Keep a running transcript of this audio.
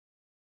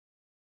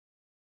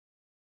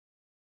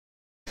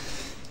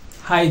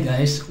Hi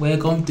guys,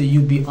 welcome to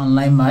UB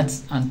Online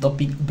Maths and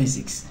Topic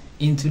Basics.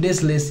 In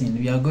today's lesson,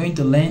 we are going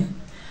to learn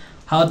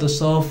how to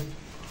solve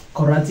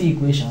quadratic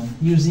equation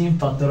using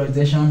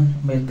factorization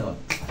method.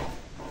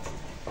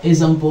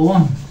 Example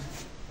 1.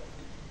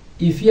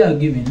 If you are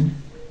given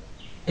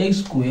x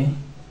squared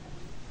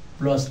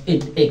plus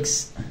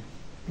 8x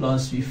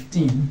plus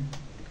 15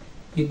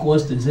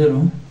 equals to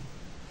 0,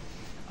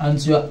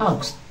 and you are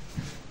asked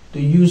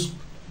to use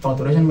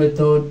factorization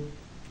method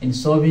in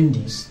solving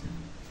this,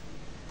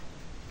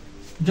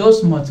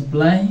 just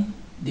multiply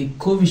the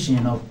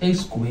coefficient of x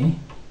squared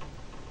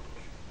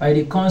by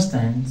the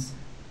constant,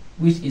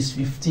 which is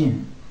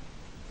 15.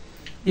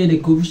 Here the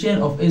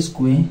coefficient of x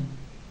squared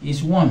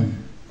is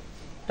 1.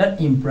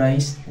 That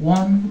implies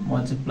 1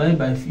 multiplied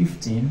by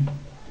 15,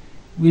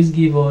 which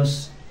gives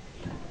us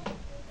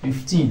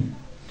 15.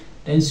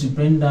 Then you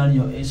bring down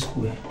your x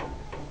squared.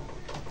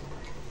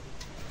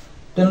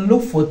 Then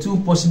look for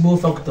two possible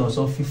factors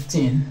of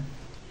 15,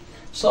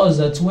 such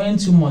that when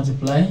 2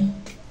 multiply,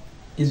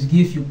 it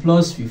gives you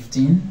plus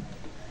 15.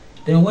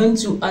 Then when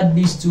you add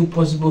these two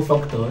possible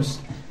factors,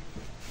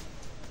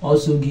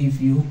 also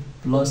give you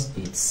plus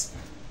 8.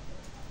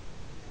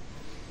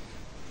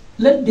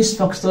 Let these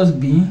factors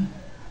be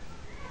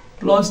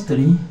plus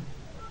 3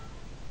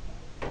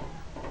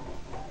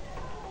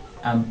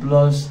 and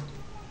plus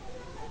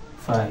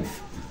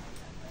 5,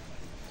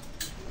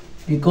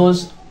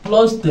 because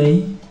plus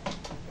 3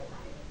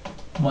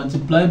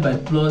 multiplied by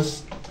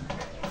plus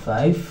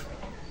 5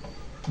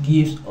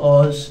 gives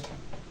us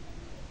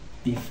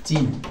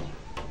 15,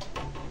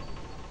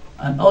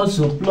 and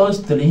also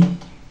plus 3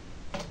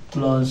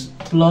 plus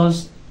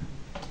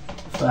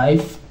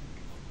 5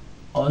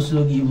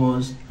 also give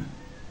us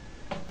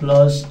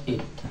plus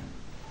 8.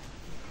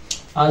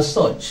 As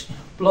such,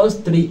 plus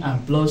 3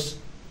 and plus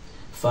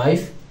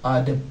 5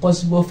 are the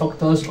possible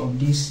factors of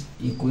this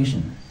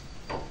equation.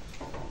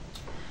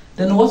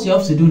 Then what you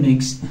have to do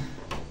next,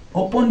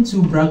 open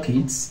two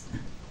brackets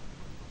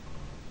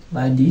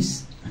like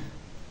this.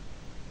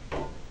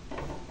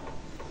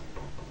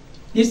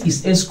 This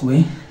is x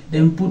squared,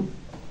 then put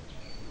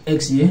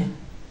x here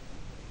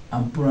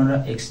and put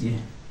another x here.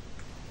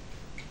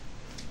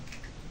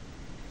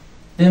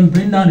 Then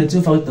bring down the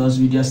two factors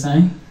with their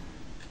sign,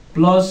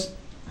 plus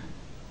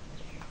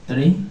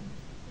 3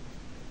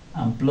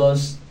 and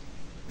plus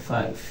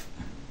 5,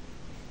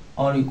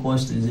 all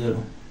equals to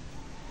 0.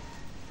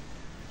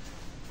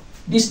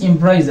 This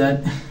implies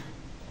that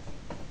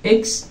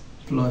x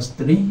plus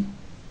 3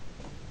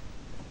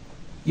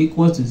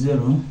 equals to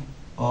 0,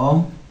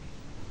 or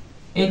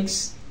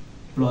x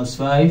plus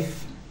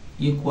 5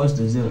 equals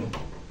to 0.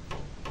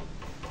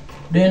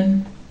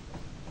 Then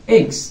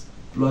x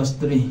plus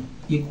 3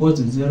 equals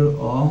to 0,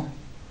 or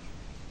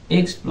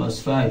x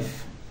plus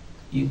 5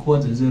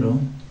 equals to 0.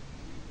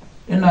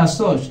 Then as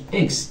such,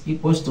 x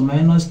equals to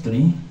minus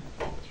 3,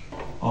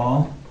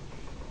 or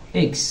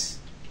x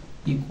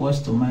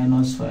equals to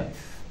minus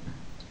 5.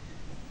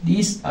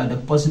 These are the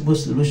possible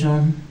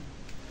solutions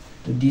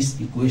to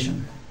this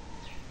equation.